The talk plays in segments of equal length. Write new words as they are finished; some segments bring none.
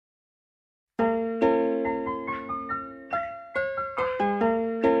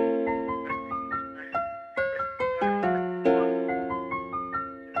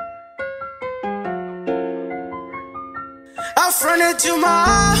fronted to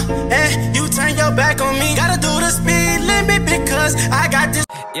my and you turn your back on me. Gotta do the speed limit because I got this.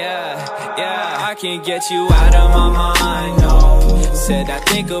 Yeah, I can't get you out of my mind, no. Said I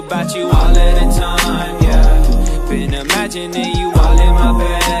think about you all of the time, yeah. Been imagining you all in my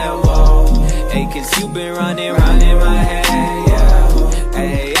bed, whoa. Hey, cause you been running round in my head, yeah.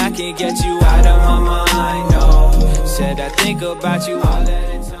 Hey, I can't get you out of my mind, no. Said I think about you all of the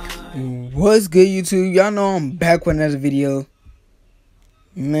time. What's good, YouTube? Y'all know I'm back with another video.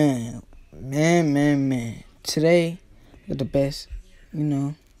 Man. Today, got the best, you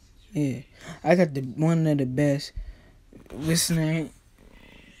know. Yeah, I got one of the best listener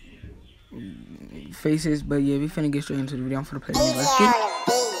faces, but yeah, we finna get straight into the video. I'm finna play the video. Let's get it.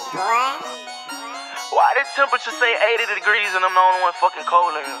 Why the temperature say 80 degrees and I'm the only one fucking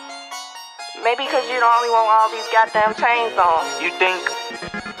cold in here? Maybe because you're the only one with all these goddamn chains on. You think?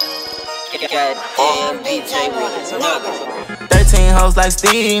 Goddamn DJ with nuggets. 13 hoes like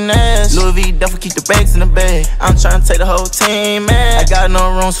Steve Nash. Louis V duffel keep the bags in the bag. I'm tryna take the whole team, man. I got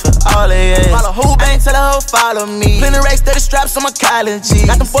no rooms for all they ass. Follow who bank, tell the hoe follow me. Plenty racks, 30 straps on my college G.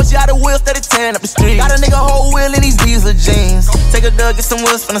 Got them 40 out of wheels, 30 10 up the street. Got a nigga whole wheel in these diesel jeans. Take a dug, get some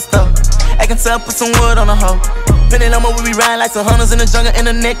wheels from the stove. I can tell, put some wood on the hoe. Penny number, we be riding like some hunters in the jungle, in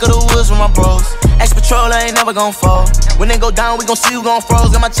the neck of the woods with my bros. Ex patrol, I ain't never gon' fall. When they go down, we gon' see who gon' froze.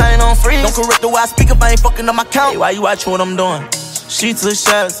 Got my chain on freeze. Don't correct the way I speak if I ain't fucking up my count. Hey, why you watching what I'm doing? She took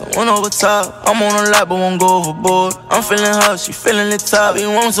shots, I went over top. I'm on a lap, but won't go overboard. I'm feeling hot, she feeling lit top. You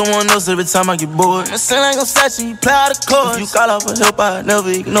want someone else every time I get bored. My son ain't gon' set you, play out the chords. If you call out for help, I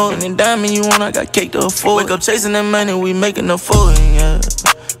never ignore it. And diamond you want, I got cake to afford. Wake up chasing that money, we making the food, yeah.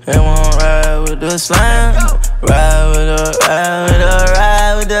 They won't ride with the slime. Ride with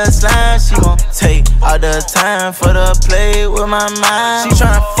the slime. She gon' take all the time for the play with my mind. She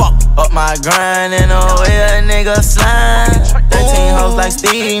tryna fuck up my grind in a way a nigga slime. 13 hoes like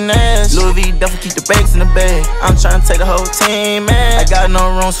Steve Nash. Louis V duffel keep the bags in the bag. I'm tryna take the whole team, man. I got no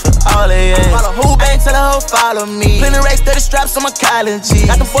rooms for all they ass. Follow who bank, tell the hoe follow me. Plenty racks, 30 straps on my college G.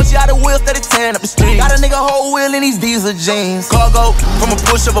 Got them 40 out of wheels, 30 10 up the street. Got a nigga whole wheel in these diesel jeans. Cargo from a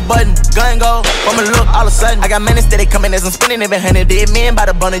push of a button. Gun go from a look all of a sudden. I got minutes that they coming as I'm spinning every 100. Dead men by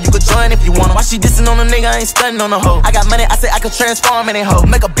the bundle, you could join if you wanna. Why she dissing on a nigga, I ain't stunning on a hoe. I got money, I say I could transform in a hoe.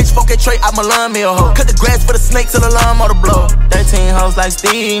 Make a bitch 4K trait, I'ma learn me a hoe. Cut the grass for the snakes till the alarm or the blow. 13 hoes like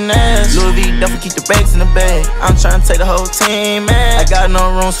Steve Nash. Louis V duffel keep the bags in the bag. I'm tryna take the whole team, man. I got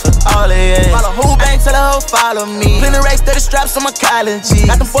no rooms for all they ass. Follow who bank, tell the hoe follow me. Plenty racks, 30 straps on my college G.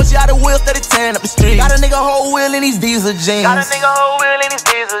 Got them 40 out of wheels, 30 10 up the street. Got a nigga whole wheel in these diesel jeans. Got a nigga whole wheel in these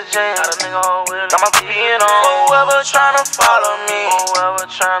diesel jeans. Got a nigga whole wheel. Got my VPN on. Whoever tryna follow me. Whoever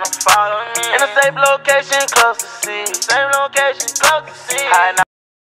tryna follow me. In a safe location, close to sea. Safe location, close to sea.